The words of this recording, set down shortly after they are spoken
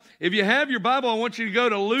If you have your Bible, I want you to go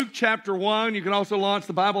to Luke chapter 1. You can also launch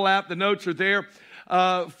the Bible app. The notes are there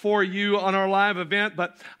for you on our live event.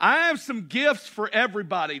 But I have some gifts for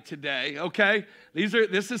everybody today, okay? These are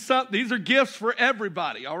gifts for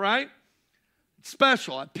everybody, all right? It's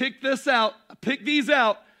special. I picked these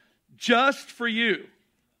out just for you,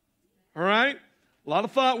 all right? A lot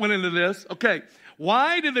of thought went into this. Okay,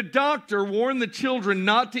 why did the doctor warn the children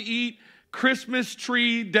not to eat Christmas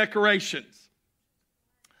tree decorations?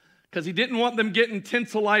 Because he didn't want them getting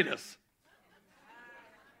tinselitis.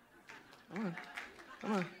 Come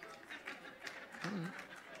on.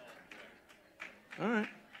 All right.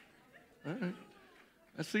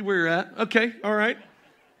 I see where you're at. Okay, all right.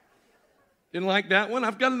 Didn't like that one.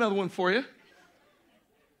 I've got another one for you.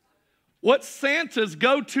 What's Santa's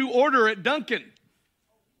go-to order at Dunkin'?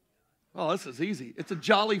 Oh, this is easy. It's a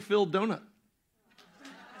Jolly-filled donut.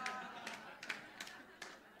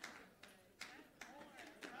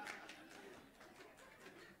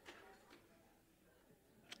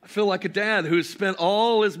 I feel like a dad who's spent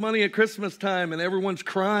all his money at Christmas time and everyone's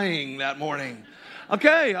crying that morning.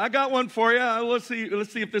 Okay, I got one for you. Let's see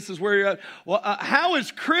if this is where you're at. Well, how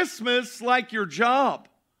is Christmas like your job?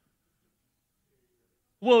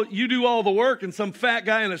 Well, you do all the work and some fat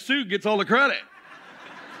guy in a suit gets all the credit.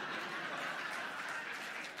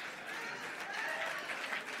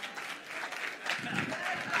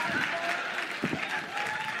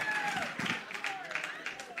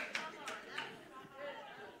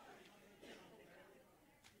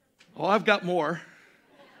 Oh, I've got more.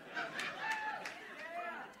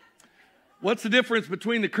 What's the difference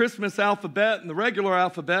between the Christmas alphabet and the regular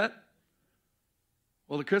alphabet?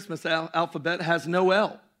 Well, the Christmas alphabet has no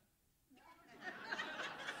L.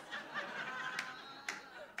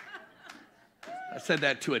 I said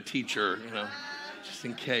that to a teacher, just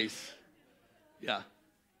in case. Yeah.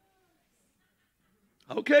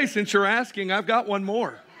 Okay, since you're asking, I've got one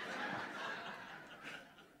more.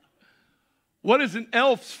 What is an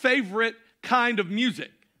elf's favorite kind of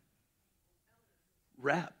music?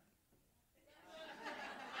 Rap.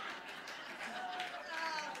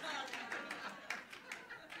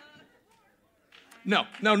 No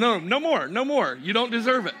more. You don't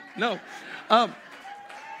deserve it. No. Now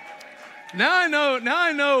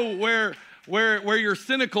I know where your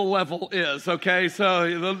cynical level is, okay?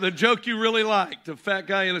 So the joke you really liked, a fat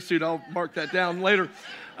guy in a suit, I'll mark that down later.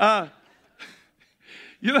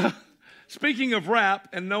 Speaking of rap,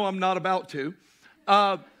 and no, I'm not about to,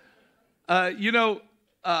 I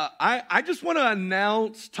just want to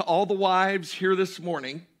announce to all the wives here this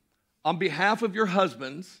morning, on behalf of your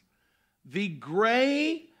husbands, the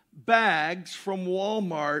gray bags from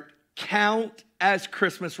Walmart count as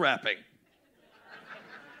Christmas wrapping.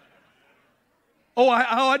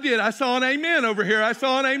 I did. I saw an amen over here. I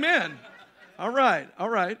saw an amen. All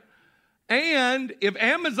right. And if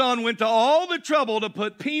Amazon went to all the trouble to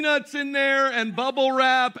put peanuts in there and bubble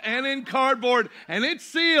wrap and in cardboard and it's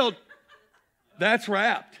sealed, that's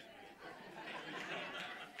wrapped.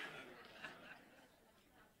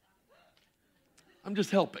 I'm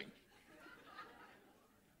just helping.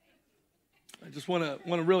 I just want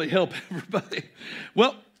to really help everybody.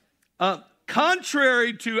 Well,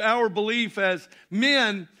 contrary to our belief as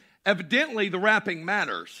men, evidently the wrapping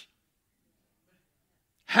matters.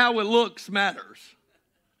 How it looks matters.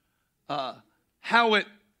 How it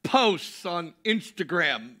posts on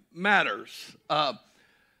Instagram matters. The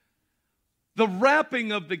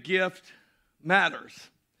wrapping of the gift matters.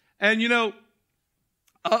 And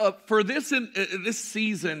for this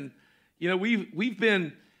season, we've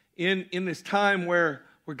been in this time where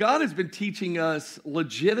God has been teaching us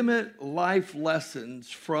legitimate life lessons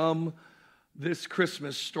from this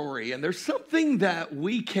Christmas story. And there's something that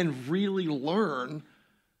we can really learn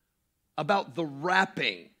about the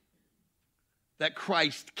wrapping that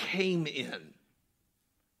Christ came in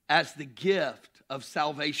as the gift of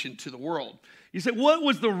salvation to the world. You say, what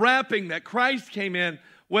was the wrapping that Christ came in?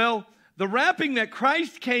 Well, the wrapping that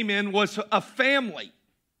Christ came in was a family.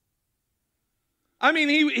 I mean,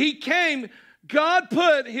 he came, God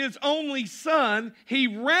put his only son, he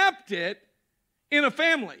wrapped it in a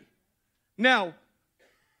family. Now,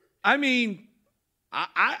 I mean,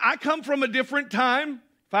 I come from a different time.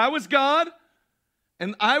 If I was God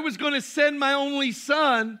and I was going to send my only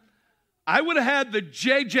son, I would have had the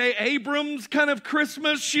J.J. Abrams kind of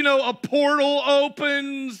Christmas, a portal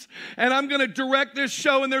opens and I'm going to direct this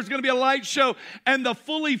show and there's going to be a light show and the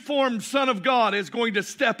fully formed Son of God is going to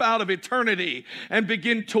step out of eternity and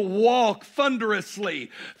begin to walk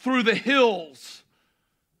thunderously through the hills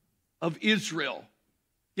of Israel.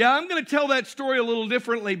 Yeah, I'm going to tell that story a little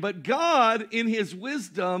differently, but God, in his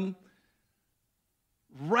wisdom,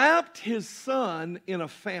 wrapped his son in a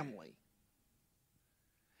family.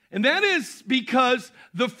 And that is because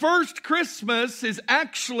the first Christmas is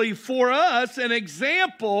actually for us an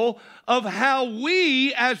example of how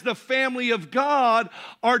we, as the family of God,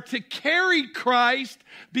 are to carry Christ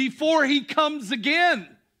before he comes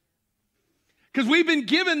again. Because we've been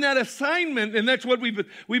given that assignment, and that's what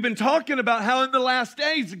we've been talking about, how in the last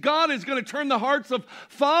days, God is going to turn the hearts of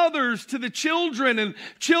fathers to the children and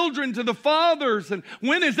children to the fathers. And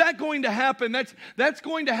when is that going to happen? That's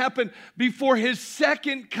going to happen before his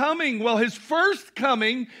second coming. Well, his first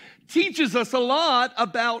coming teaches us a lot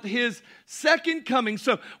about his second coming.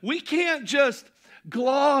 So we can't just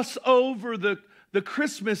gloss over the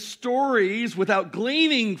Christmas stories without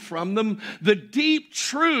gleaning from them the deep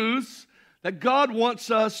truths that God wants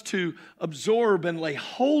us to absorb and lay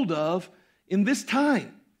hold of in this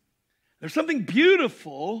time. There's something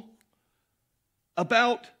beautiful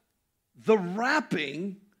about the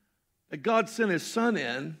wrapping that God sent his son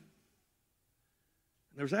in.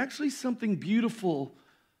 There's actually something beautiful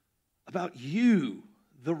about you,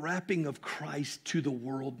 the wrapping of Christ to the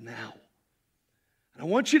world now. And I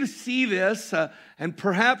want you to see this, and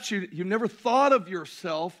perhaps you never thought of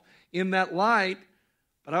yourself in that light.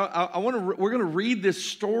 But we're going to read this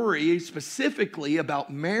story specifically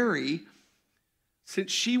about Mary,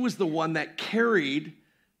 since she was the one that carried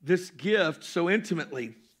this gift so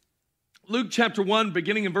intimately. Luke chapter 1,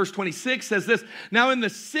 beginning in verse 26, says this: Now in the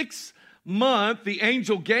 6th month, the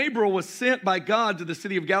angel Gabriel was sent by God to the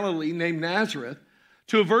city of Galilee named Nazareth,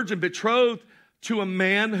 to a virgin betrothed to a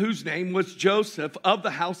man whose name was Joseph, of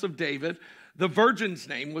the house of David. The virgin's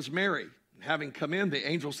name was Mary. Having come in, the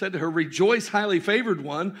angel said to her, Rejoice, highly favored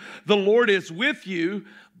one, the Lord is with you.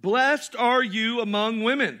 Blessed are you among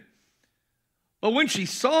women. But when she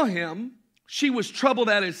saw him, she was troubled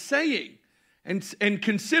at his saying, and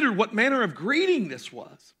considered what manner of greeting this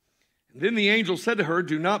was. And then the angel said to her,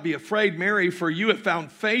 Do not be afraid, Mary, for you have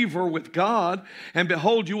found favor with God. And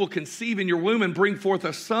behold, you will conceive in your womb and bring forth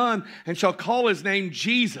a son, and shall call his name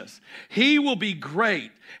Jesus. He will be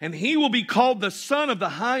great, and he will be called the Son of the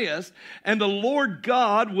Highest. And the Lord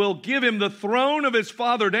God will give him the throne of his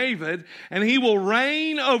father David, and he will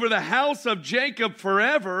reign over the house of Jacob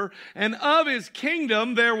forever, and of his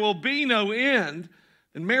kingdom there will be no end.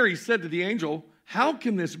 And Mary said to the angel, How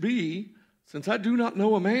can this be, since I do not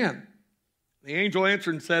know a man? The angel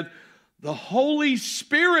answered and said, The Holy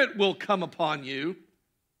Spirit will come upon you,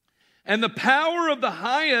 and the power of the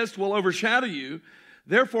Highest will overshadow you.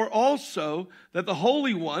 Therefore also that the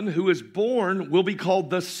Holy One who is born will be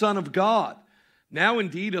called the Son of God. Now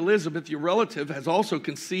indeed Elizabeth, your relative, has also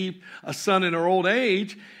conceived a son in her old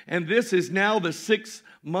age, and this is now the 6th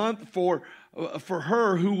month for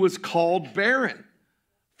her who was called barren.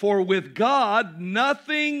 For with God,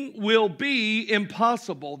 nothing will be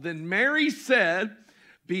impossible. Then Mary said,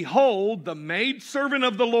 Behold, the maidservant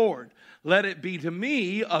of the Lord, let it be to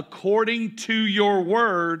me according to your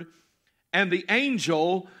word. And the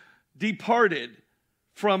angel departed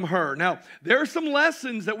from her. Now, there are some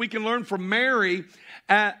lessons that we can learn from Mary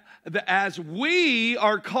as we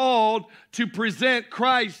are called to present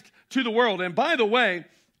Christ to the world. And by the way,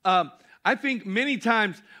 I think many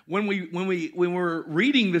times when we're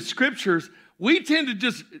reading the scriptures, we tend to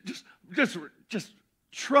just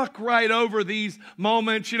truck right over these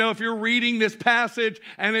moments. You know, if you're reading this passage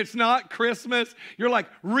and it's not Christmas, you're like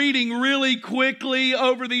reading really quickly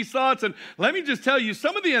over these thoughts. And let me just tell you,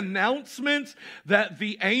 some of the announcements that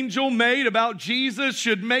the angel made about Jesus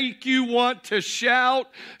should make you want to shout,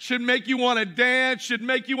 should make you want to dance, should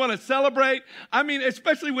make you want to celebrate. I mean,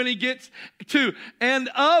 especially when he gets to, and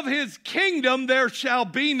of his kingdom there shall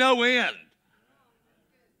be no end.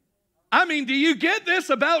 I mean, do you get this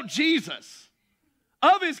about Jesus?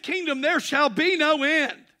 Of his kingdom there shall be no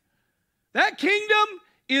end. That kingdom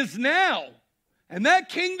is now, and that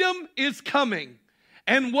kingdom is coming.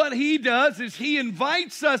 And what he does is he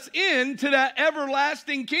invites us into that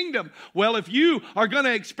everlasting kingdom. Well, if you are going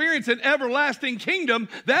to experience an everlasting kingdom,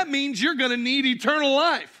 that means you're going to need eternal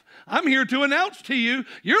life. I'm here to announce to you,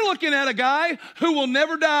 you're looking at a guy who will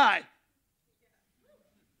never die.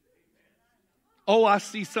 Oh, I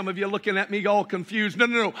see some of you looking at me all confused.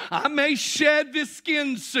 No. I may shed this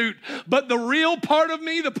skin suit, but the real part of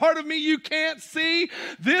me, the part of me you can't see,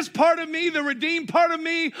 this part of me, the redeemed part of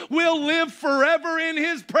me, will live forever in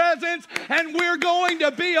his presence, and we're going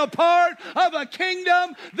to be a part of a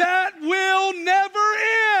kingdom that will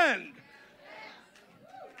never end.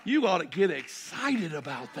 You ought to get excited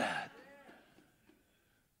about that.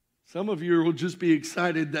 Some of you will just be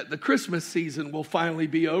excited that the Christmas season will finally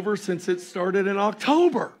be over since it started in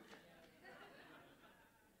October.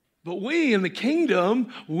 But we in the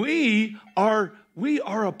kingdom, we are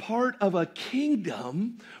a part of a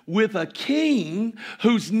kingdom with a king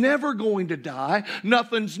who's never going to die.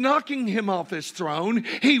 Nothing's knocking him off his throne.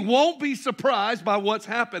 He won't be surprised by what's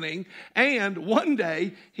happening. And one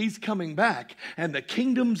day he's coming back, and the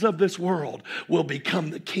kingdoms of this world will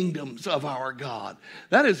become the kingdoms of our God.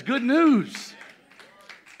 That is good news.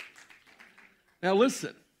 Now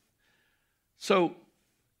listen. So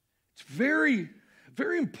it's very,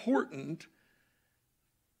 very important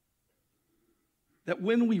that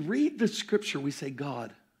when we read the scripture, we say,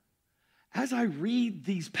 God, as I read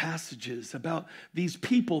these passages about these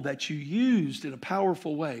people that you used in a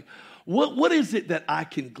powerful way, what is it that I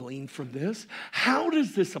can glean from this? How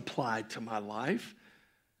does this apply to my life?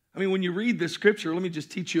 I mean, when you read the scripture, let me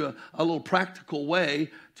just teach you a little practical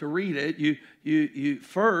way to read it. You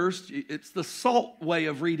first, it's the salt way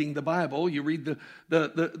of reading the Bible. You read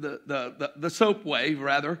the soap way,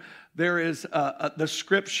 rather. There is the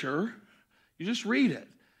scripture. You just read it.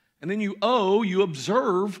 And then you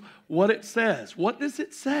observe what it says. What does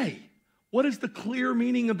it say? What is the clear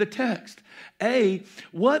meaning of the text?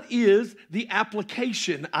 What is the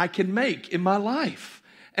application I can make in my life?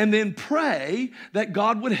 And then pray that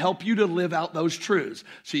God would help you to live out those truths.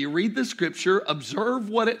 So you read the scripture, observe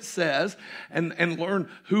what it says, and learn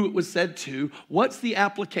who it was said to. What's the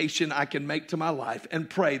application I can make to my life? And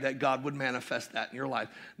pray that God would manifest that in your life.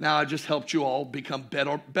 Now, I just helped you all become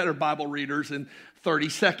better Bible readers in 30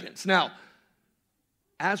 seconds. Now,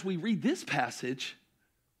 as we read this passage,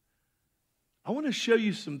 I want to show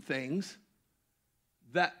you some things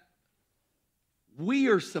that we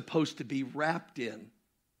are supposed to be wrapped in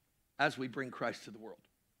as we bring Christ to the world.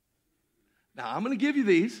 Now, I'm going to give you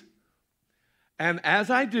these, and as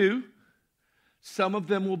I do, some of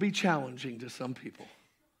them will be challenging to some people.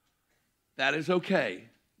 That is okay.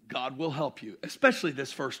 God will help you, especially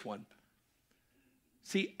this first one.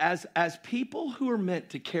 See, as people who are meant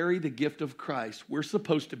to carry the gift of Christ, we're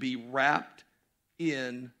supposed to be wrapped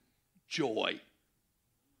in joy.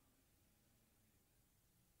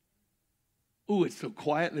 Ooh, it's so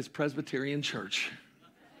quiet in this Presbyterian church.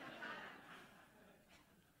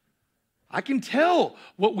 I can tell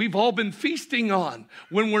what we've all been feasting on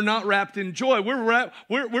when we're not wrapped in joy.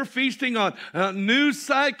 We're feasting on news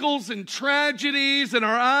cycles and tragedies, and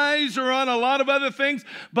our eyes are on a lot of other things.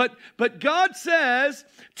 But God says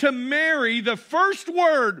to Mary, the first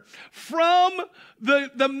word from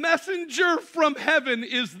the messenger from heaven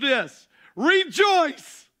is this: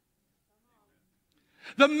 rejoice.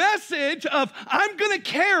 The message of I'm going to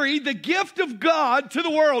carry the gift of God to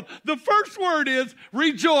the world. The first word is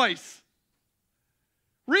rejoice.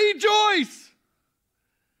 Rejoice.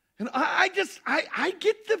 And I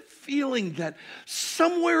get the feeling that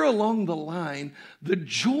somewhere along the line, the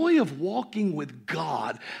joy of walking with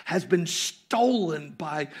God has been stolen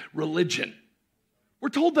by religion. We're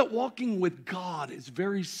told that walking with God is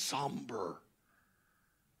very somber.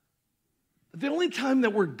 The only time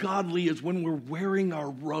that we're godly is when we're wearing our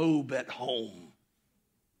robe at home.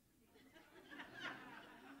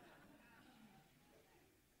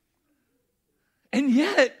 And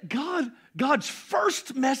yet, God's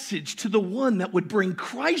first message to the one that would bring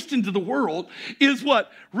Christ into the world is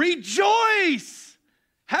what? Rejoice!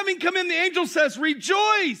 Having come in, the angel says,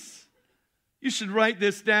 rejoice! You should write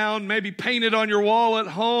this down, maybe paint it on your wall at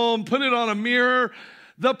home, put it on a mirror.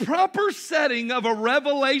 The proper setting of a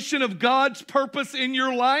revelation of God's purpose in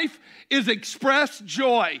your life is express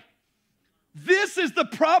joy. This is the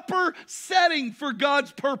proper setting for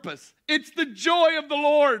God's purpose. It's the joy of the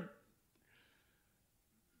Lord.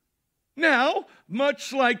 Now,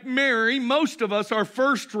 much like Mary, most of us, our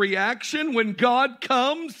first reaction when God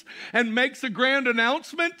comes and makes a grand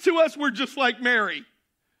announcement to us, we're just like Mary.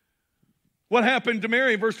 What happened to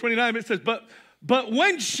Mary? Verse 29, it says, but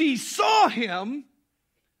when she saw him,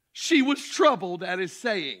 she was troubled at his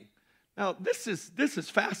saying. Now, this is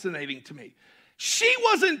fascinating to me. She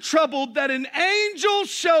wasn't troubled that an angel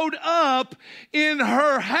showed up in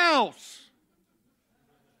her house.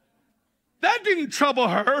 That didn't trouble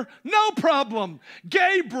her. No problem.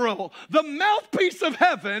 Gabriel, the mouthpiece of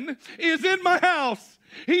heaven, is in my house.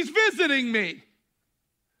 He's visiting me.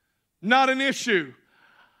 Not an issue.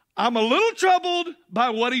 I'm a little troubled by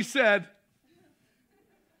what he said.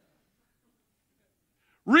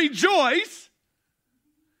 Rejoice.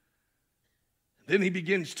 Then he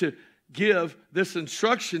begins to give this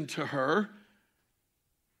instruction to her.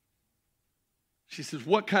 She says,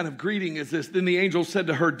 what kind of greeting is this? Then the angel said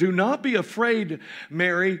to her, do not be afraid,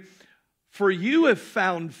 Mary, for you have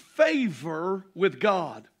found favor with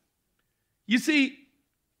God. You see,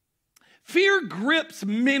 Fear grips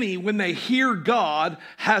many when they hear God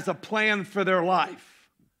has a plan for their life.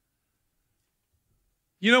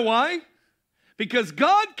 You know why? Because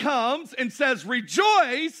God comes and says,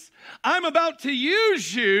 rejoice, I'm about to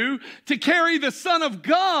use you to carry the Son of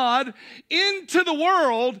God into the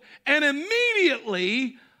world, and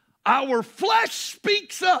immediately our flesh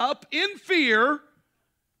speaks up in fear.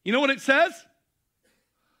 You know what it says?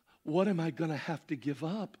 What am I going to have to give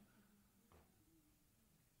up?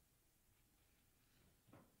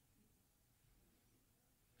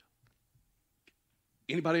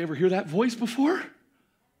 Anybody ever hear that voice before?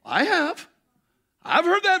 I have. I've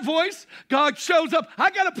heard that voice. God shows up.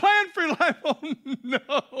 I got a plan for your life. Oh,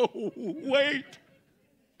 no. Wait.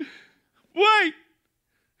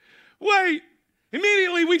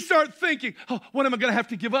 Immediately we start thinking, oh, what am I going to have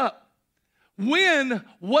to give up? When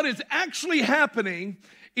what is actually happening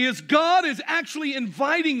is God is actually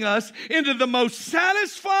inviting us into the most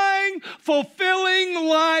satisfying, fulfilling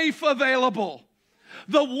life available.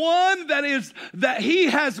 The one that he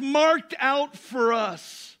has marked out for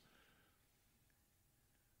us.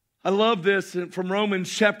 I love this from Romans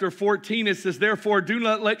chapter 14. It says, therefore, do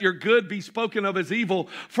not let your good be spoken of as evil,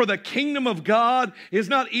 for the kingdom of God is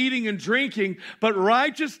not eating and drinking, but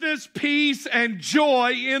righteousness, peace, and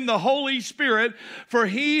joy in the Holy Spirit. For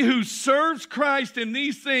he who serves Christ in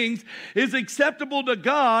these things is acceptable to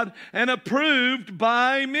God and approved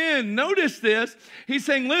by men. Notice this. He's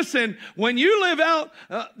saying, listen, when you live out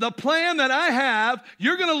the plan that I have,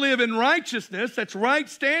 you're going to live in righteousness. That's right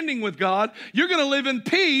standing with God. You're going to live in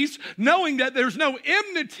peace, knowing that there's no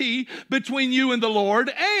enmity between you and the Lord,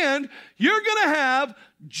 and you're going to have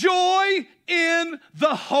joy in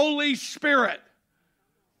the Holy Spirit.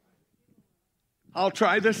 I'll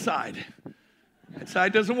try this side. That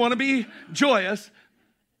side doesn't want to be joyous.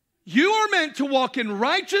 You are meant to walk in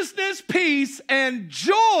righteousness, peace, and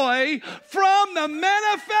joy from the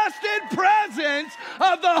manifested presence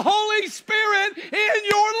of the Holy Spirit in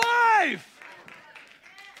your life.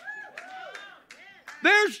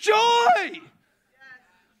 There's joy.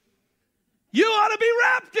 You ought to be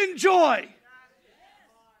wrapped in joy.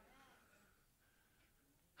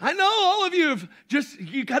 I know all of you have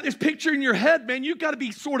you got this picture in your head, man. You've got to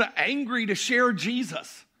be sort of angry to share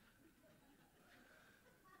Jesus.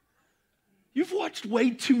 You've watched way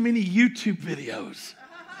too many YouTube videos.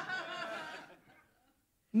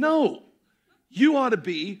 No, you ought to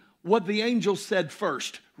be what the angel said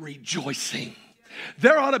first, rejoicing.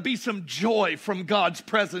 There ought to be some joy from God's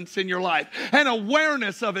presence in your life and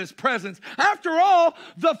awareness of his presence. After all,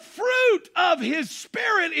 the fruit of his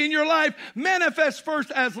Spirit in your life manifests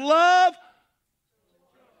first as love.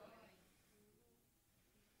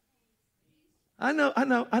 I know.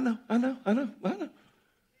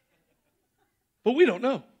 But we don't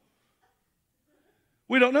know.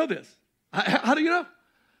 We don't know this. How do you know?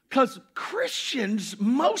 Because Christians,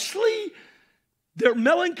 mostly, they're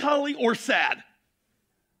melancholy or sad.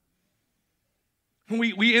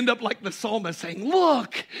 We end up like the psalmist saying,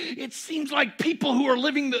 look, it seems like people who are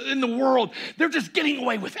living in the world, they're just getting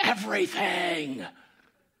away with everything.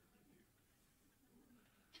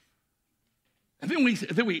 And then we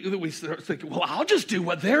start thinking, well, I'll just do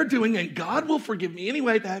what they're doing and God will forgive me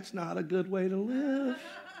anyway. That's not a good way to live.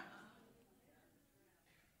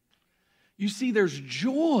 You see, there's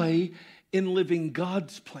joy in living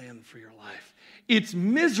God's plan for your life. It's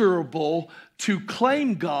miserable to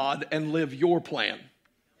claim God and live your plan.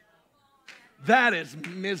 That is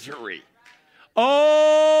misery.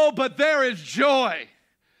 Oh, but there is joy.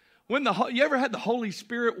 You ever had the Holy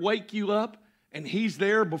Spirit wake you up and he's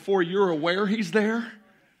there before you're aware he's there?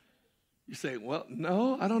 You say, well,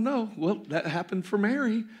 no, I don't know. Well, that happened for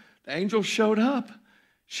Mary. The angel showed up.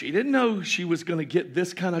 She didn't know she was going to get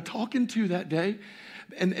this kind of talking to that day.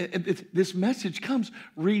 And this message comes,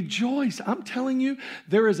 rejoice. I'm telling you,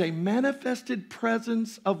 there is a manifested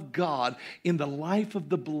presence of God in the life of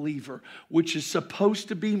the believer, which is supposed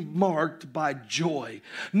to be marked by joy.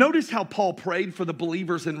 Notice how Paul prayed for the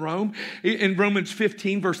believers in Rome. In Romans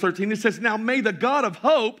 15, verse 13, it says, now may the God of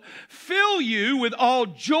hope fill you with all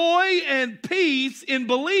joy and peace in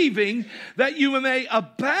believing, that you may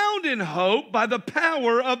abound in hope by the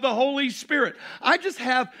power of the Holy Spirit. I just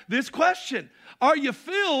have this question. Are you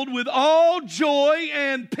filled with all joy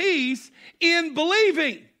and peace in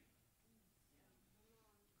believing?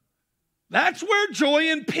 That's where joy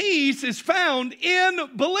and peace is found, in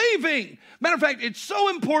believing. Matter of fact, it's so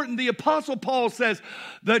important. The Apostle Paul says,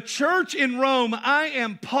 the church in Rome, I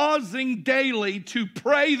am pausing daily to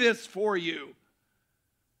pray this for you.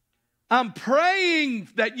 I'm praying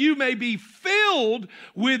that you may be filled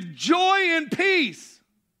with joy and peace.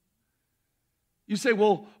 You say,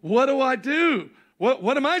 well, what do I do?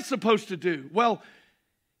 What am I supposed to do? Well,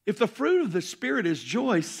 if the fruit of the Spirit is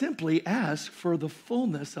joy, simply ask for the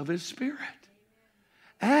fullness of His Spirit.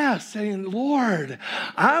 Ask, saying, Lord,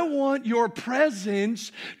 I want your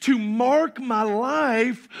presence to mark my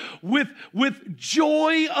life with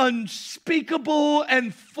joy unspeakable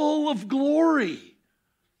and full of glory.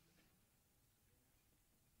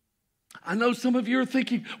 I know some of you are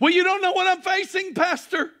thinking, well, you don't know what I'm facing,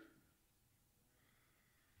 Pastor.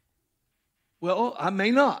 Well, I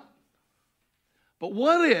may not. But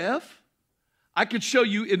what if I could show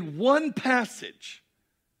you in one passage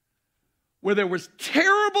where there was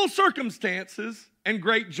terrible circumstances and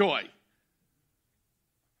great joy?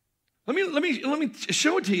 Let me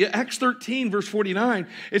show it to you. Acts 13, verse 49.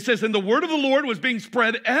 It says, and the word of the Lord was being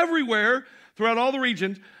spread everywhere throughout all the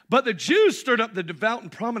regions, but the Jews stirred up the devout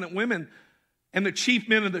and prominent women and the chief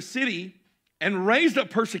men of the city and raised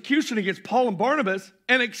up persecution against Paul and Barnabas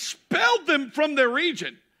and expelled them from their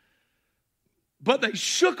region. But they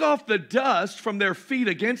shook off the dust from their feet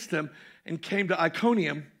against them and came to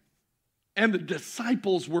Iconium. And the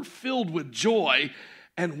disciples were filled with joy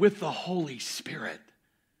and with the Holy Spirit.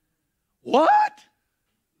 What?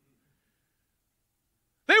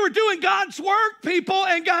 They were doing God's work, people,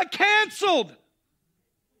 and got canceled.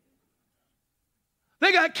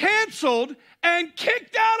 They got canceled and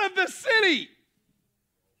kicked out of the city.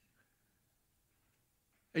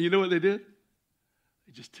 And you know what they did?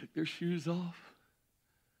 They just took their shoes off.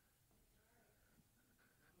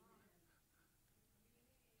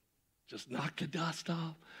 Just knocked the dust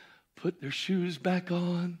off, put their shoes back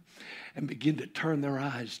on, and begin to turn their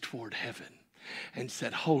eyes toward heaven and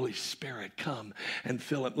said, Holy Spirit, come and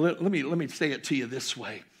fill it. Let me say it to you this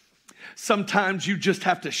way. Sometimes you just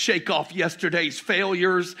have to shake off yesterday's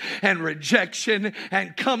failures and rejection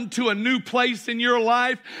and come to a new place in your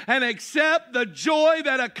life and accept the joy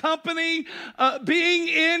that accompany being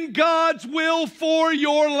in God's will for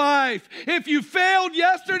your life. If you failed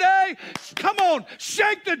yesterday, come on,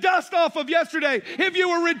 shake the dust off of yesterday. If you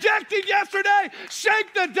were rejected yesterday,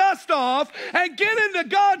 shake the dust off and get into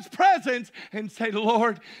God's presence and say,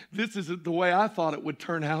 Lord, this isn't the way I thought it would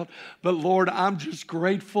turn out, but Lord, I'm just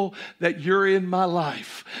grateful that you're in my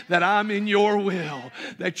life, that I'm in your will,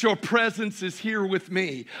 that your presence is here with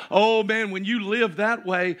me. Oh man, when you live that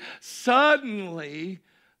way, suddenly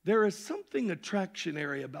there is something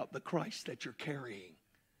attractionary about the Christ that you're carrying.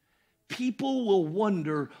 People will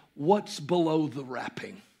wonder what's below the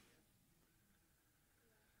wrapping.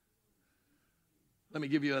 Let me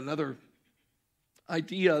give you another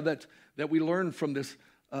idea that we learn from this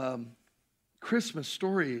Christmas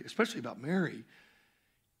story, especially about Mary,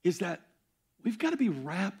 is that we've got to be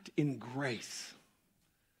wrapped in grace.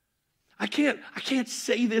 I can't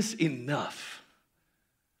say this enough.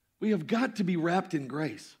 We have got to be wrapped in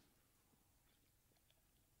grace.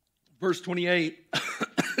 Verse 28,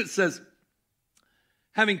 it says,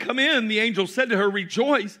 having come in, the angel said to her,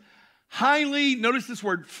 rejoice, highly, notice this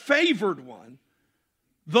word, favored one.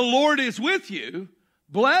 The Lord is with you.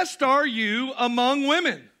 Blessed are you among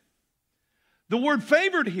women. The word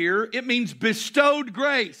favored here, it means bestowed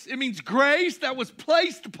grace. It means grace that was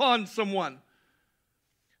placed upon someone.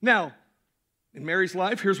 Now, in Mary's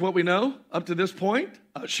life, here's what we know up to this point.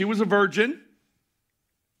 She was a virgin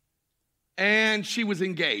and she was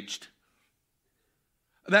engaged.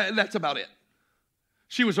 That's about it.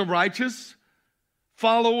 She was a righteous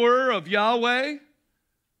follower of Yahweh,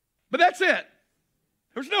 but that's it.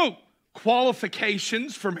 There's no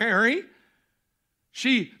qualifications for Mary.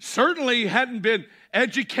 She certainly hadn't been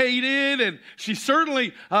educated, and she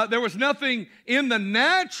certainly, there was nothing in the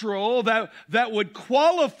natural that would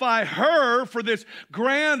qualify her for this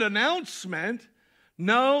grand announcement.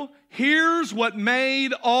 No, here's what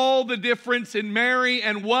made all the difference in Mary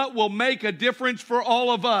and what will make a difference for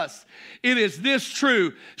all of us. It is this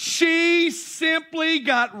true. She simply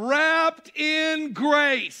got wrapped in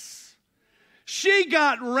grace. She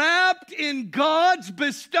got wrapped in God's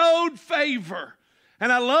bestowed favor.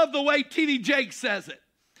 And I love the way T.D. Jakes says it.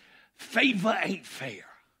 Favor ain't fair.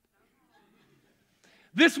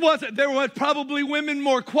 There were probably women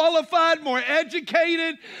more qualified, more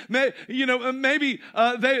educated. Maybe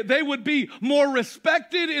they would be more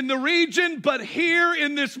respected in the region. But here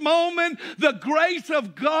in this moment, the grace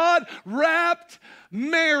of God wrapped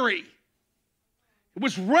Mary. It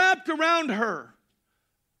was wrapped around her.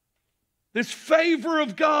 This favor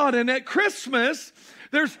of God. And at Christmas,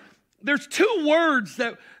 there's two words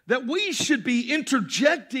that we should be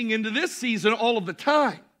interjecting into this season all of the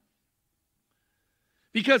time.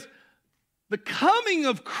 Because the coming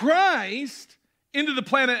of Christ into the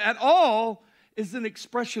planet at all is an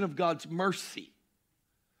expression of God's mercy.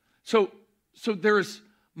 So there is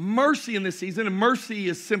mercy in this season, and mercy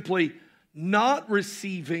is simply not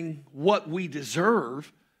receiving what we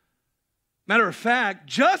deserve. Matter of fact,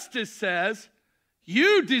 justice says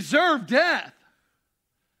you deserve death.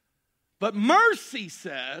 But mercy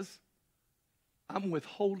says, I'm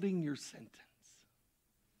withholding your sentence.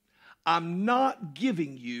 I'm not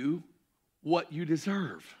giving you what you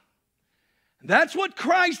deserve. And that's what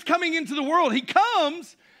Christ coming into the world. He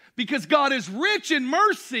comes because God is rich in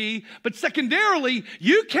mercy, but secondarily,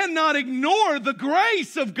 you cannot ignore the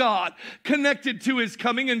grace of God connected to his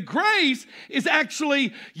coming. And grace is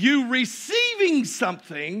actually you receiving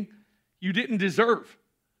something you didn't deserve.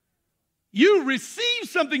 You receive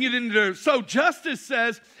something you didn't deserve. So justice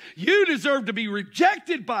says you deserve to be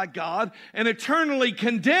rejected by God and eternally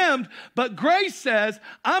condemned. But grace says,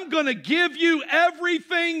 I'm going to give you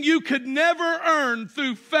everything you could never earn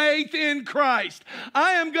through faith in Christ.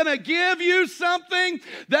 I am going to give you something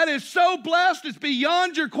that is so blessed. It's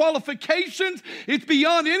beyond your qualifications. It's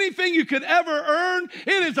beyond anything you could ever earn.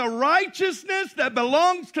 It is a righteousness that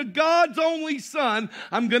belongs to God's only Son.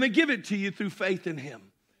 I'm going to give it to you through faith in him.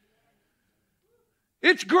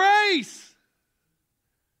 It's grace.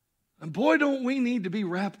 And boy, don't we need to be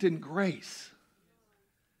wrapped in grace.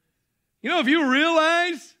 You know, if you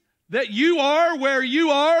realize that you are where you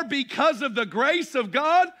are because of the grace of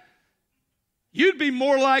God, you'd be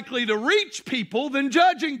more likely to reach people than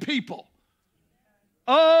judging people.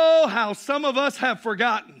 Oh, how some of us have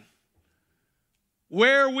forgotten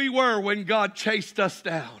where we were when God chased us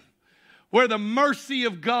down. Where the mercy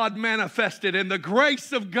of God manifested and the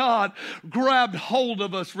grace of God grabbed hold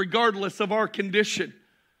of us regardless of our condition.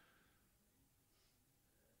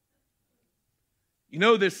 You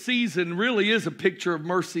know, this season really is a picture of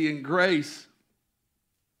mercy and grace.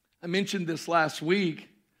 I mentioned this last week,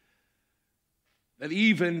 that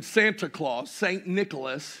even Santa Claus, St.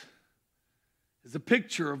 Nicholas, is a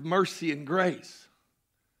picture of mercy and grace.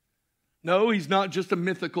 No, he's not just a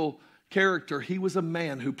mythical character. He was a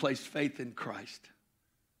man who placed faith in Christ.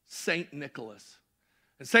 St. Nicholas.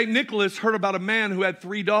 And St. Nicholas heard about a man who had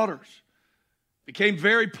 3 daughters. Became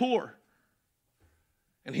very poor.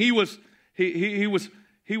 And he was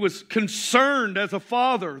concerned as a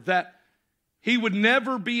father that he would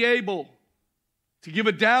never be able to give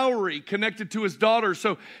a dowry connected to his daughter.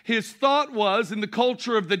 So his thought was, in the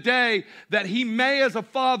culture of the day, that he may, as a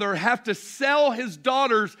father, have to sell his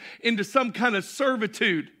daughters into some kind of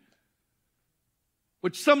servitude,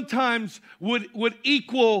 which sometimes would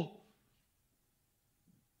equal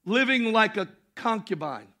living like a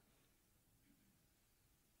concubine.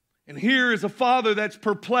 And here is a father that's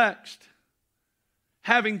perplexed,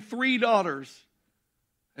 having 3 daughters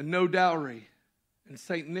and no dowry. And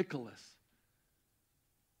St. Nicholas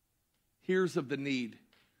hears of the need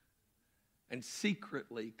and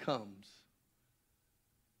secretly comes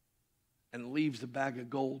and leaves a bag of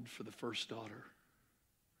gold for the first daughter.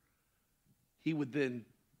 He would then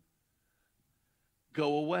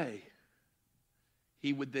go away.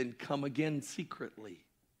 He would then come again secretly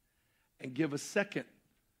and give a second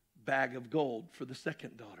bag of gold for the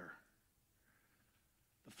second daughter.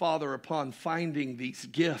 The father, upon finding these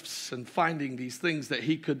gifts and finding these things that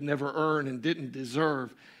he could never earn and didn't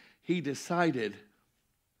deserve, he decided,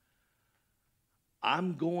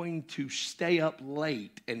 I'm going to stay up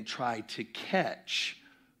late and try to catch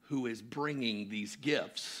who is bringing these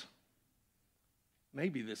gifts.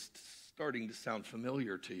 Maybe this is starting to sound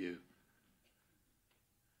familiar to you.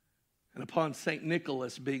 And upon St.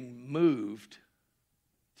 Nicholas being moved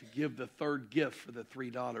to give the third gift for the 3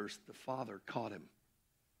 daughters, the father caught him.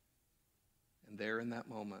 And there in that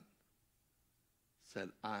moment said,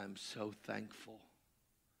 I'm so thankful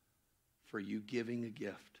for you giving a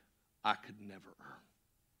gift I could never earn.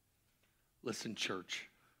 Listen, church,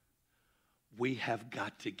 we have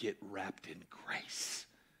got to get wrapped in grace.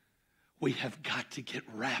 We have got to get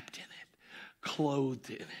wrapped in it, clothed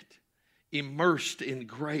in it, immersed in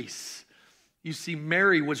grace. You see,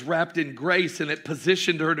 Mary was wrapped in grace, and it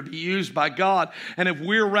positioned her to be used by God. And if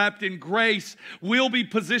we're wrapped in grace, we'll be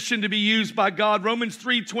positioned to be used by God. Romans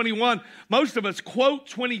 3:21, most of us quote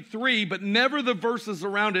 23, but never the verses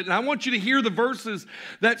around it. And I want you to hear the verses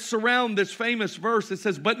that surround this famous verse. It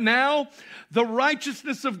says, but now the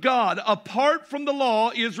righteousness of God, apart from the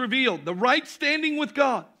law, is revealed. The right standing with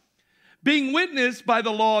God, being witnessed by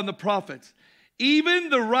the law and the prophets. Even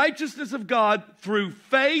the righteousness of God through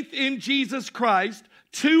faith in Jesus Christ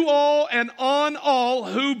to all and on all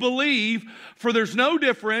who believe. For there's no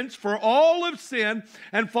difference, for all have sinned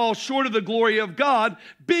and fall short of the glory of God,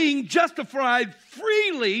 being justified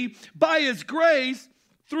freely by his grace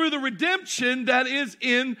through the redemption that is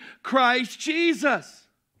in Christ Jesus.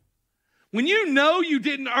 When you know you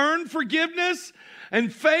didn't earn forgiveness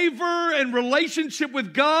and favor and relationship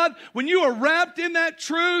with God, when you are wrapped in that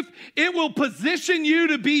truth, it will position you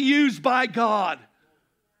to be used by God.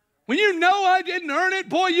 When you know I didn't earn it,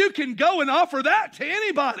 boy, you can go and offer that to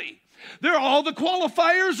anybody. All the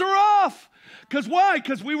qualifiers are off. Because why?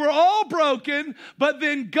 Because we were all broken, but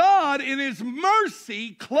then God, in His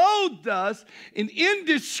mercy, clothed us in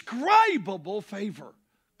indescribable favor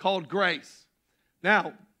called grace.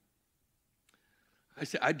 Now,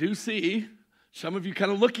 I do see some of you kind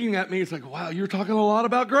of looking at me. It's like, wow, you're talking a lot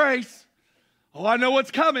about grace. Oh, I know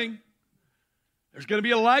what's coming. There's going to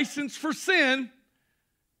be a license for sin.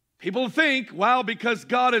 People think, wow, because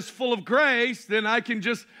God is full of grace, then I can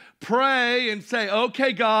just pray and say,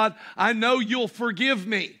 okay, God, I know you'll forgive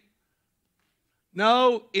me.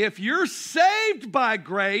 No, if you're saved by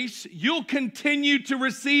grace, you'll continue to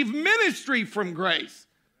receive ministry from grace.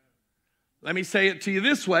 Let me say it to you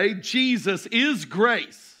this way. Jesus is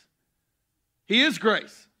grace. He is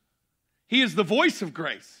grace. He is the voice of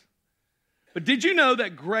grace. But did you know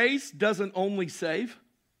that grace doesn't only save?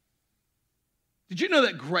 Did you know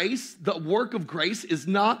that grace, the work of grace, is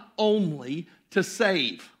not only to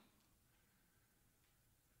save?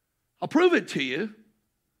 I'll prove it to you.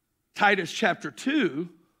 Titus chapter 2,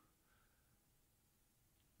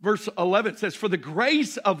 verse 11 says, "For the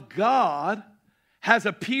grace of God has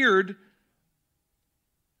appeared,"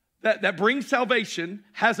 that brings salvation,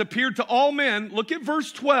 has appeared to all men. Look at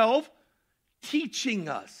verse 12, teaching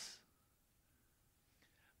us.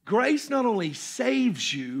 Grace not only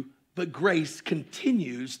saves you, but grace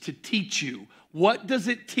continues to teach you. What does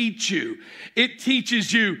it teach you? It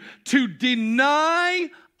teaches you to deny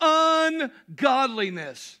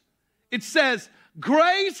ungodliness. It says,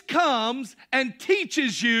 grace comes and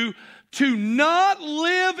teaches you to not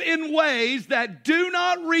live in ways that do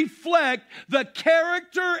not reflect the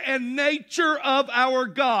character and nature of our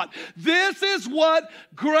God. This is what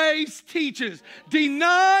grace teaches.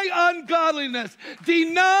 Deny ungodliness.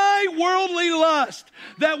 Deny worldly lust.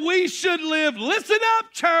 That we should live, listen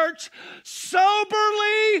up, church,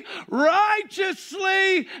 soberly,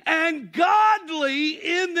 righteously, and godly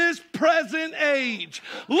in this present age.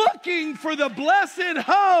 Looking for the blessed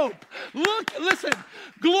hope. Listen,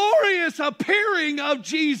 glorious appearing of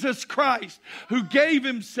Jesus Christ, who gave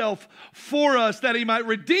Himself for us that He might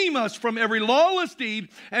redeem us from every lawless deed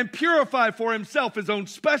and purify for Himself His own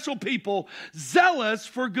special people, zealous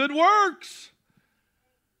for good works.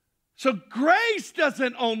 So grace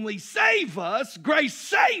doesn't only save us, grace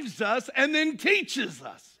saves us and then teaches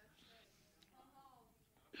us.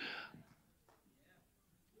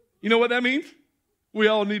 You know what that means? We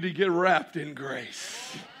all need to get wrapped in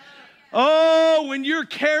grace. Oh, when you're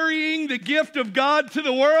carrying the gift of God to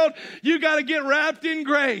the world, you got to get wrapped in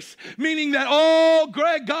grace. Meaning that,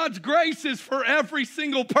 God's grace is for every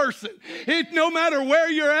single person. No matter where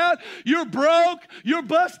you're at, you're broke, you're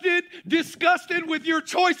busted, disgusted with your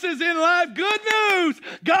choices in life. Good news,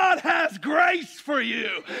 God has grace for you.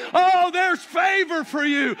 Oh, there's favor for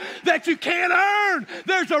you that you can't earn.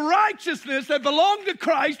 There's a righteousness that belongs to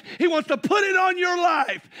Christ. He wants to put it on your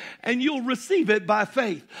life, and you'll receive it by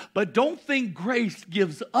faith. But don't think grace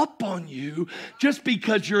gives up on you just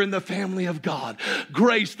because you're in the family of God.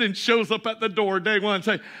 Grace then shows up at the door day one and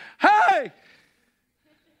say, hey,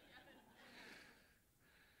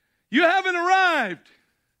 you haven't arrived.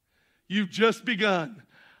 You've just begun.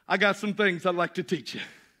 I got some things I'd like to teach you.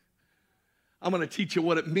 I'm going to teach you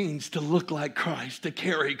what it means to look like Christ, to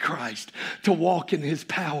carry Christ, to walk in His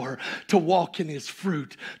power, to walk in His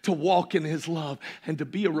fruit, to walk in His love, and to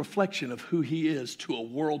be a reflection of who He is to a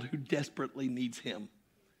world who desperately needs Him.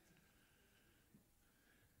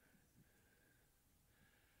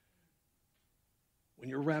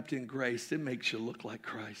 When you're wrapped in grace, it makes you look like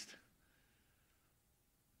Christ.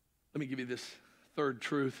 Let me give you this third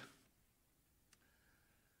truth,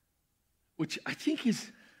 which I think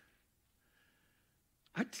is...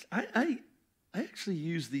 I actually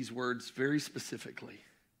use these words very specifically.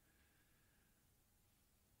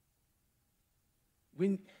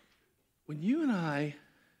 When you and I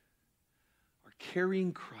are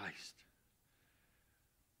carrying Christ,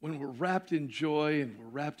 when we're wrapped in joy and we're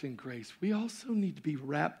wrapped in grace, we also need to be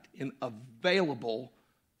wrapped in available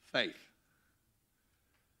faith.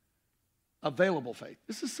 Available faith.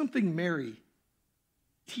 This is something Mary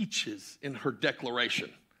teaches in her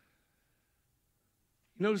declaration.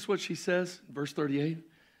 Notice what she says in verse 38.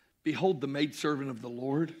 Behold the maidservant of the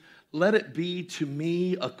Lord. Let it be to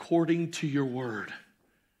me according to your word.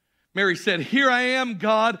 Mary said, "Here I am,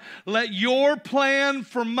 God. Let your plan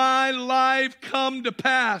for my life come to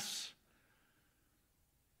pass.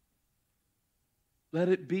 Let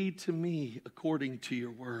it be to me according to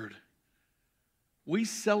your word." We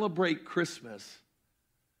celebrate Christmas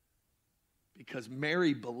because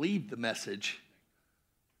Mary believed the message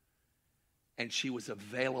and she was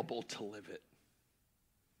available to live it.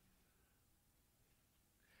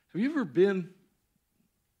 Have you ever been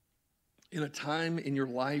in a time in your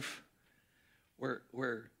life where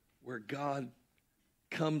God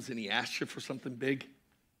comes and he asks you for something big?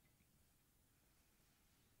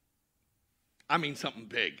 I mean something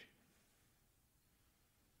big.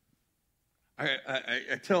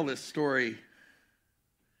 I tell this story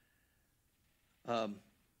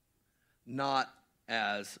not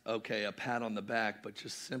as, okay, a pat on the back, but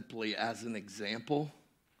just simply as an example.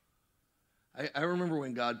 I remember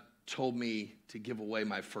when God told me to give away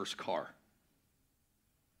my first car.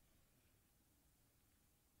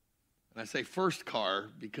 And I say first car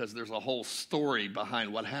because there's a whole story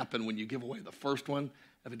behind what happened when you give away the first one.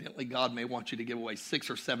 Evidently, God may want you to give away 6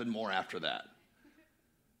 or 7 more after that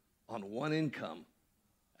on one income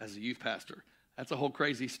as a youth pastor. That's a whole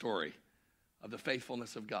crazy story of the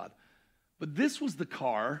faithfulness of God. But this was the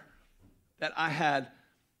car that I had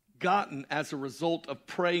gotten as a result of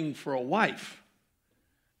praying for a wife.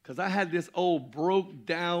 Because I had this old broke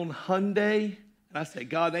down Hyundai, and I said,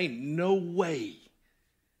 God, ain't no way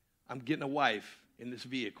I'm getting a wife in this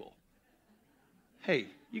vehicle. Hey,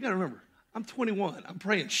 you got to remember, I'm 21. I'm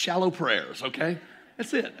praying shallow prayers, okay?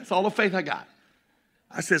 That's it. That's all the faith I got.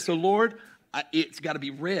 I said, so Lord, it's got to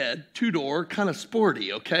be red, 2-door, kind of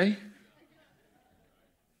sporty, okay?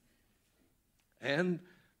 And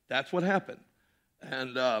that's what happened.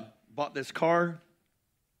 And bought this car.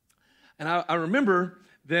 And I remember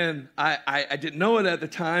then, I didn't know it at the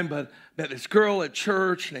time, but met this girl at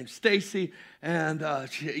church named Stacy. And,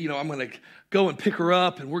 she, I'm going to go and pick her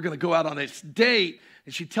up, and we're going to go out on this date.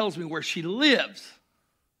 And she tells me where she lives,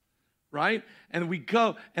 right? And we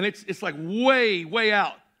go, and it's like way, way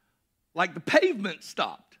out. Like the pavement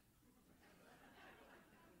stopped.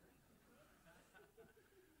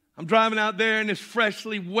 I'm driving out there in this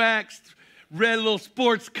freshly waxed red little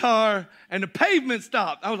sports car, and the pavement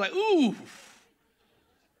stopped. I was like, ooh,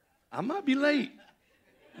 I might be late.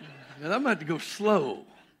 I might have to go slow.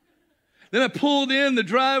 Then I pulled in the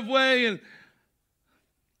driveway, and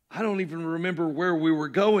I don't even remember where we were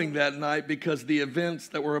going that night because the events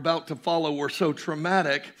that were about to follow were so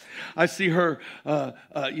traumatic. I see her,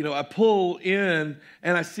 I pull in,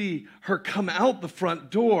 and I see her come out the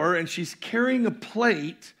front door, and she's carrying a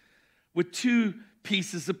plate with 2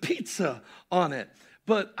 pieces of pizza on it.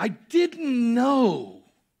 But I didn't know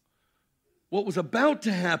what was about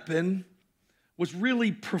to happen was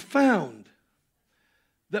really profound.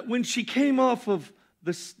 That when she came off of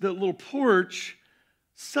the little porch,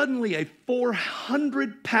 suddenly a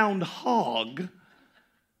 400-pound hog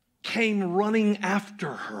came running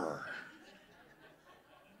after her.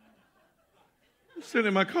 I'm sitting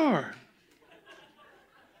in my car.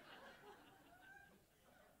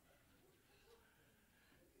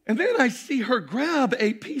 And then I see her grab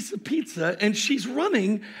a piece of pizza, and she's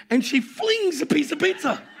running, and she flings a piece of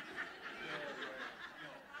pizza.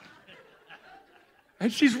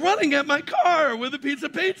 And she's running at my car with a piece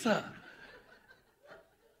of pizza.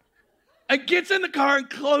 And gets in the car and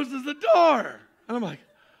closes the door. And I'm like,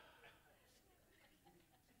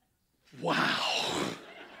 wow.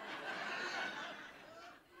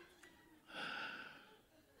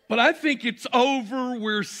 But I think it's over.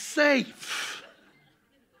 We're safe.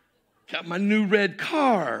 Got my new red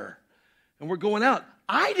car. And we're going out.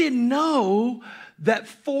 I didn't know that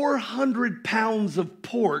 400 pounds of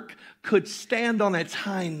pork could stand on its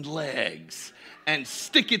hind legs and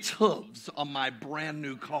stick its hooves on my brand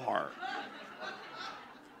new car.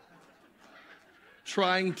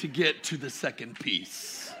 Trying to get to the second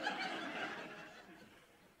piece.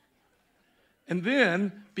 And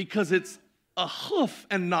then, because it's a hoof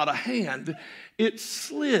and not a hand, it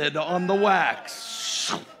slid on the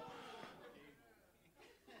wax.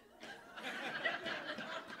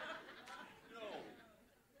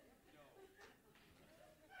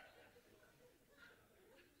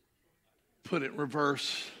 Put it in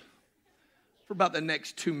reverse for about the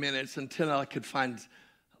next 2 minutes until I could find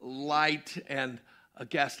light and a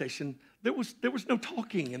gas station. There was no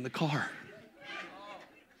talking in the car.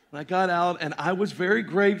 And I got out, and I was very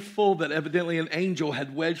grateful that evidently an angel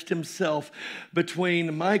had wedged himself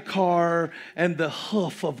between my car and the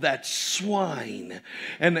hoof of that swine.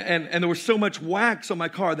 And there was so much wax on my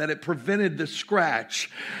car that it prevented the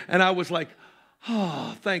scratch. And I was like,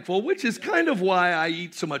 Oh, thankful, which is kind of why I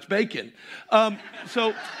eat so much bacon.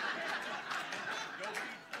 So,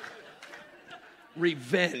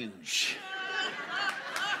 revenge.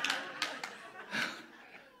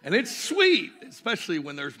 And it's sweet, especially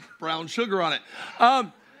when there's brown sugar on it.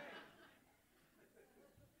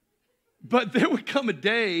 But there would come a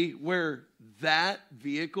day where that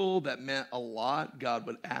vehicle that meant a lot, God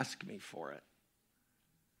would ask me for it.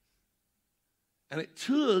 And it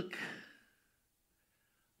took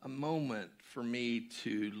a moment for me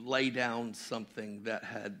to lay down something that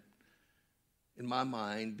had, in my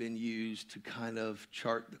mind, been used to kind of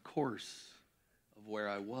chart the course of where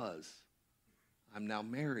I was. I'm now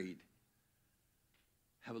married,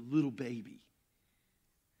 have a little baby.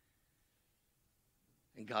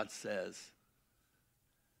 And God says,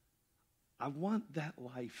 I want that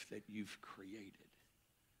life that you've created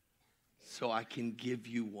so I can give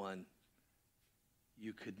you one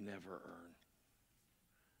you could never earn.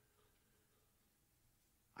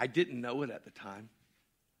 I didn't know it at the time.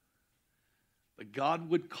 But God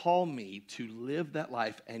would call me to live that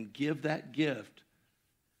life and give that gift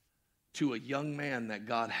to a young man that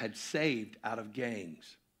God had saved out of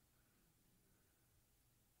gangs.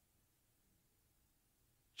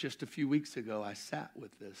 Just a few weeks ago, I sat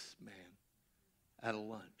with this man at a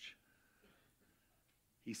lunch.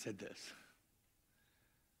 He said this,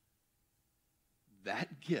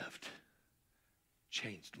 that gift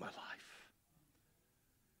changed my life.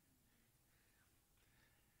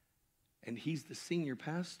 And he's the senior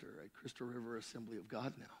pastor at Crystal River Assembly of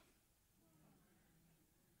God now.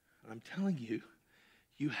 And I'm telling you,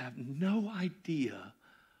 you have no idea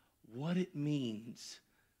what it means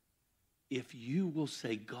if you will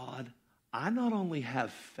say, God, I not only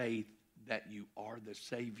have faith that you are the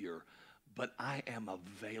Savior, but I am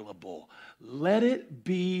available. Let it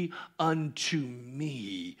be unto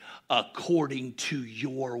me according to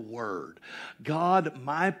your word. God,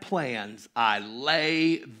 my plans, I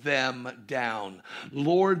lay them down.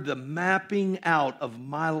 Lord, the mapping out of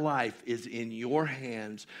my life is in your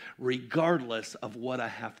hands, regardless of what I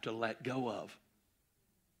have to let go of.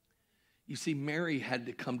 You see, Mary had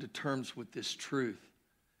to come to terms with this truth.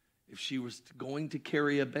 If she was going to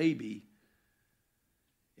carry a baby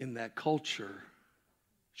in that culture,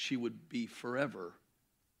 she would be forever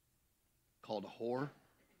called a whore.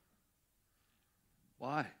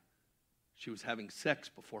 Why? She was having sex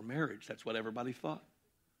before marriage. That's what everybody thought.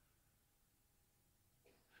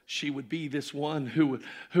 She would be this one who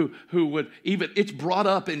would even, it's brought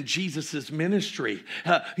up in Jesus' ministry.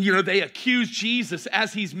 They accuse Jesus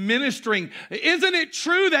as he's ministering. Isn't it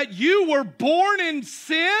true that you were born in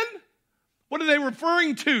sin? What are they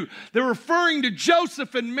referring to? They're referring to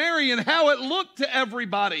Joseph and Mary and how it looked to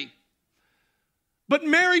everybody. But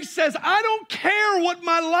Mary says, I don't care what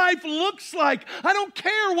my life looks like. I don't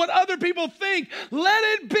care what other people think. Let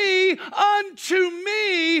it be unto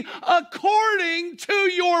me according to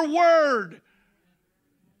your word.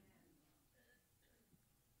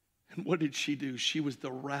 And what did she do? She was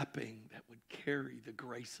the wrapping that would carry the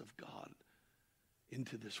grace of God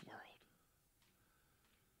into this world.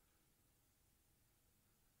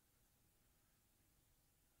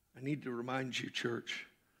 I need to remind you, church,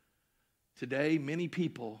 today many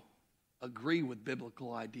people agree with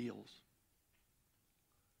biblical ideals,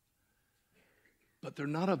 but they're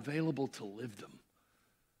not available to live them.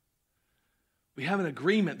 We have an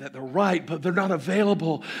agreement that they're right, but they're not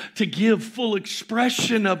available to give full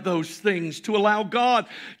expression of those things, to allow God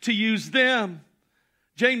to use them.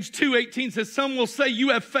 James 2:18 says, some will say, you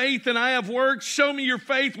have faith and I have works. Show me your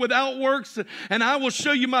faith without works, and I will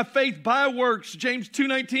show you my faith by works. James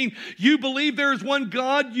 2:19, you believe there is one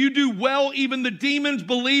God. You do well. Even the demons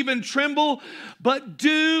believe and tremble. But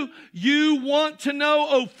do you want to know,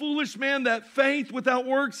 O foolish man, that faith without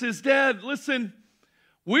works is dead? Listen,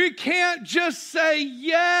 we can't just say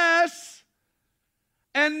yes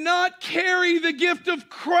and not carry the gift of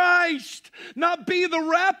Christ, not be the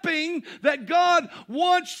wrapping that God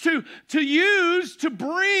wants to use to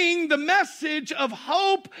bring the message of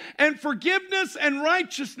hope and forgiveness and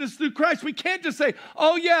righteousness through Christ. We can't just say,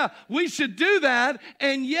 oh yeah, we should do that,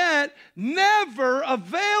 and yet never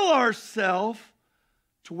avail ourselves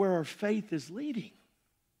to where our faith is leading.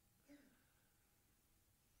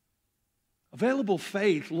 Available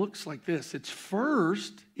faith looks like this. It's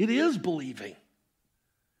first, it is believing.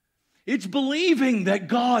 It's believing that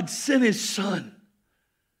God sent his son.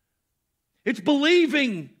 It's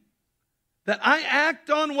believing that I act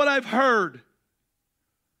on what I've heard.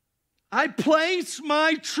 I place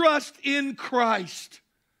my trust in Christ.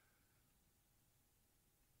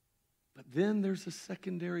 But then there's a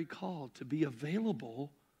secondary call to be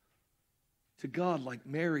available to God like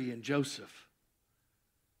Mary and Joseph.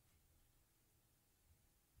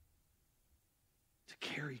 To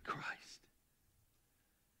carry Christ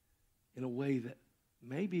in a way that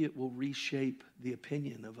maybe it will reshape the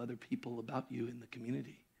opinion of other people about you in the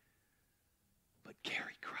community. But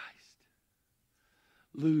carry Christ.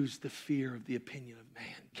 Lose the fear of the opinion of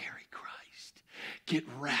man. Carry Christ. Get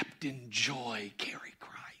wrapped in joy. Carry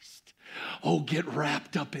Christ. Oh, get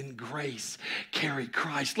wrapped up in grace. Carry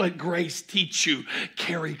Christ. Let grace teach you.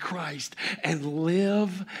 Carry Christ. And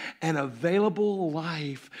live an available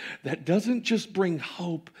life that doesn't just bring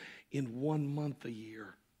hope in 1 month a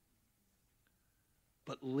year,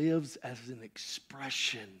 but lives as an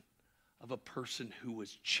expression of a person who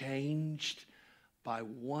was changed by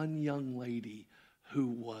one young lady who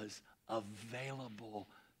was available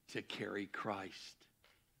to carry Christ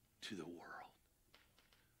to the world.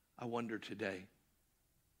 I wonder today,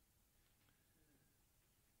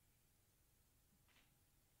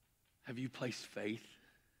 have you placed faith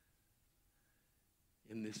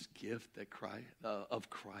in this gift that of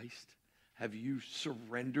Christ? Have you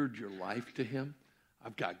surrendered your life to him?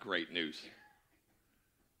 I've got great news.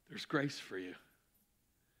 There's grace for you.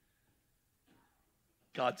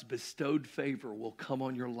 God's bestowed favor will come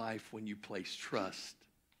on your life when you place trust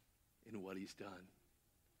in what he's done.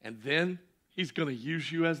 And then he's going to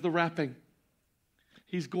use you as the wrapping.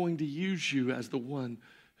 He's going to use you as the one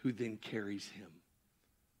who then carries him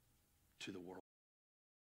to the world.